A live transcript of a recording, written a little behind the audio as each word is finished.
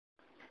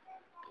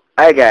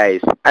Hi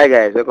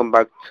guys, welcome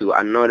back to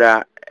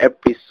another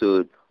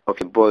episode of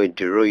your boy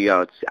the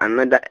Royalty,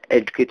 another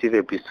educative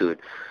episode.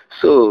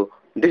 So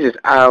this is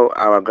how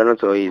our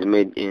groundnutoil is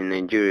made in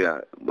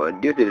Nigeria,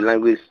 but due to the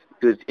language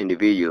used in the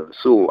video,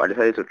 so I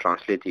decided to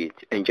translate it.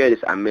 Enjoy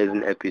this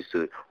amazing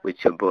episode with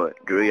your boy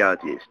the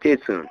Royalty. Stay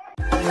tuned.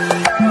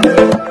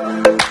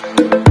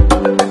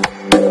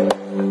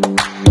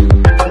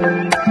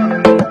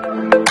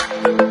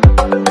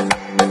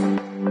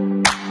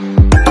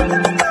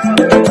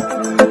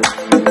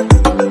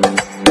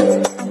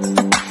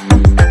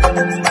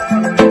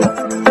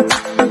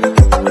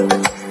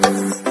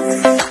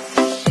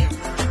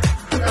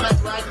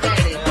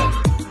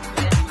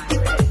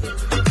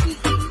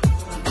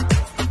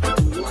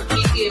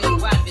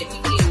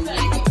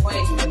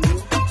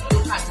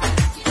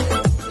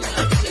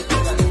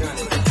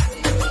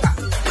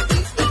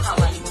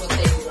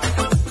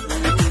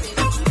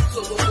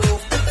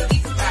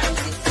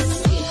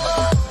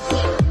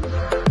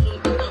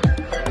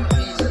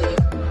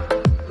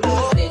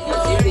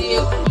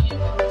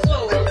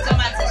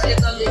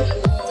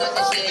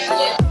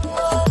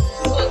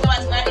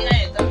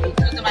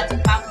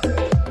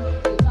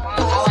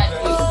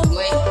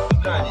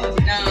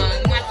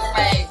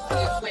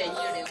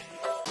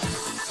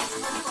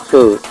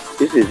 So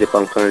this is the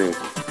palmkernel.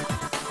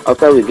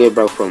 After we get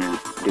back from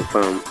the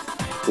farm,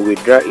 we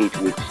will dry it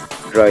with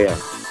dryer.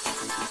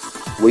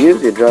 We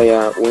use the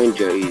dryer when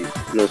there is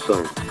no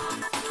sun,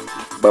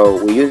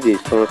 but we use the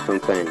sun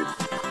sometimes.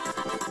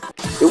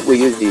 If we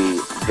use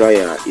the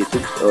dryer, it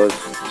takes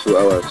us 2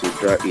 hours to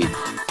dry it,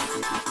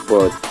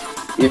 but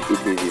if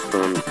it is the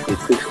sun, it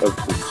takes up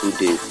to 2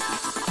 days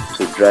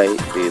to dry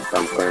the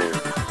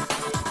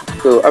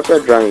palmkernel. So after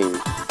drying,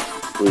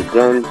 we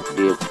grind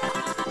the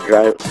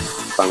dry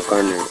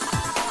palmkernel.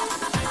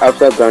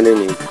 After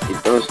grinding it,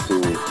 it turns to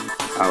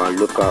our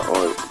local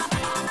oil.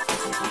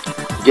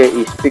 There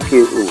is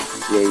PKO,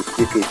 there is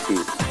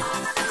PKC.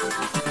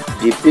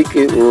 The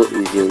PKO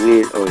is the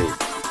real oil,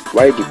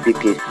 while the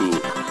PKC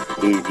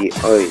is the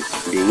oil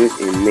they use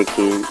in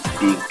making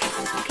big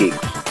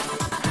cakes.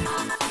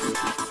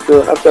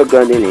 So after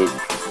grinding it,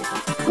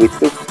 we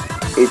took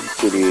it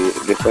to the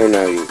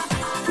refinery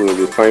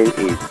to refine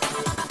it.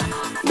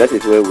 That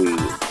is where we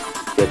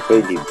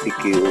separate the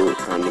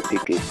PKO and the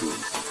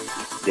PKC.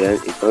 Then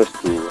it turns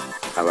to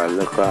our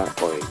local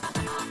oil.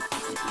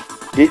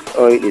 This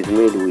oil is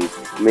made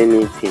with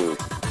many things: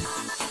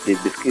 the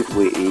biscuits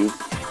we eat,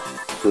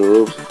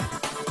 soaps,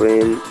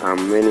 cream,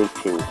 and many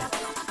things.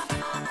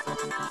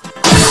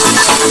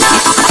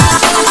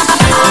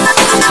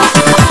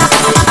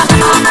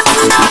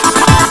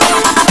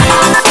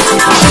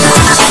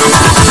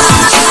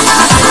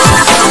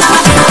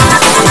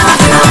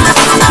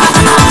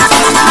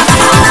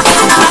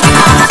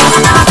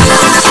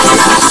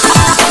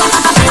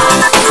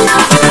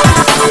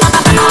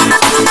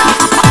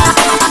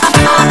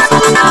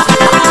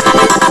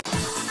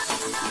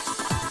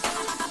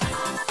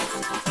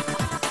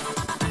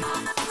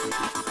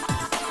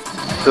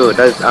 So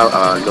that's how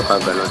our local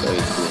groundnut oil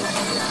is made.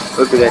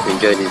 Hope you guys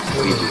enjoyed this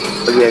video.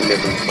 Hope you guys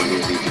learned from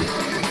this video.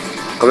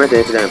 Comment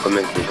anything in the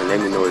comment section. Let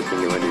me know what you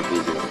think about this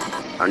video.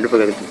 And don't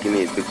forget to give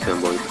me a big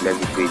thumbs up if you like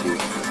this video.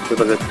 Don't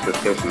forget to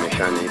subscribe to my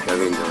channel if you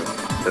haven't done.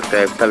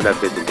 Subscribe, tap that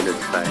bell to get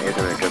notified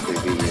anytime I drop a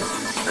video.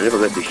 And don't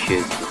forget to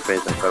share to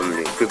friends and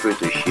family. Feel free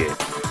to share.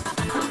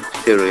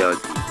 Stay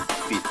royalty.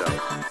 Peace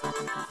out.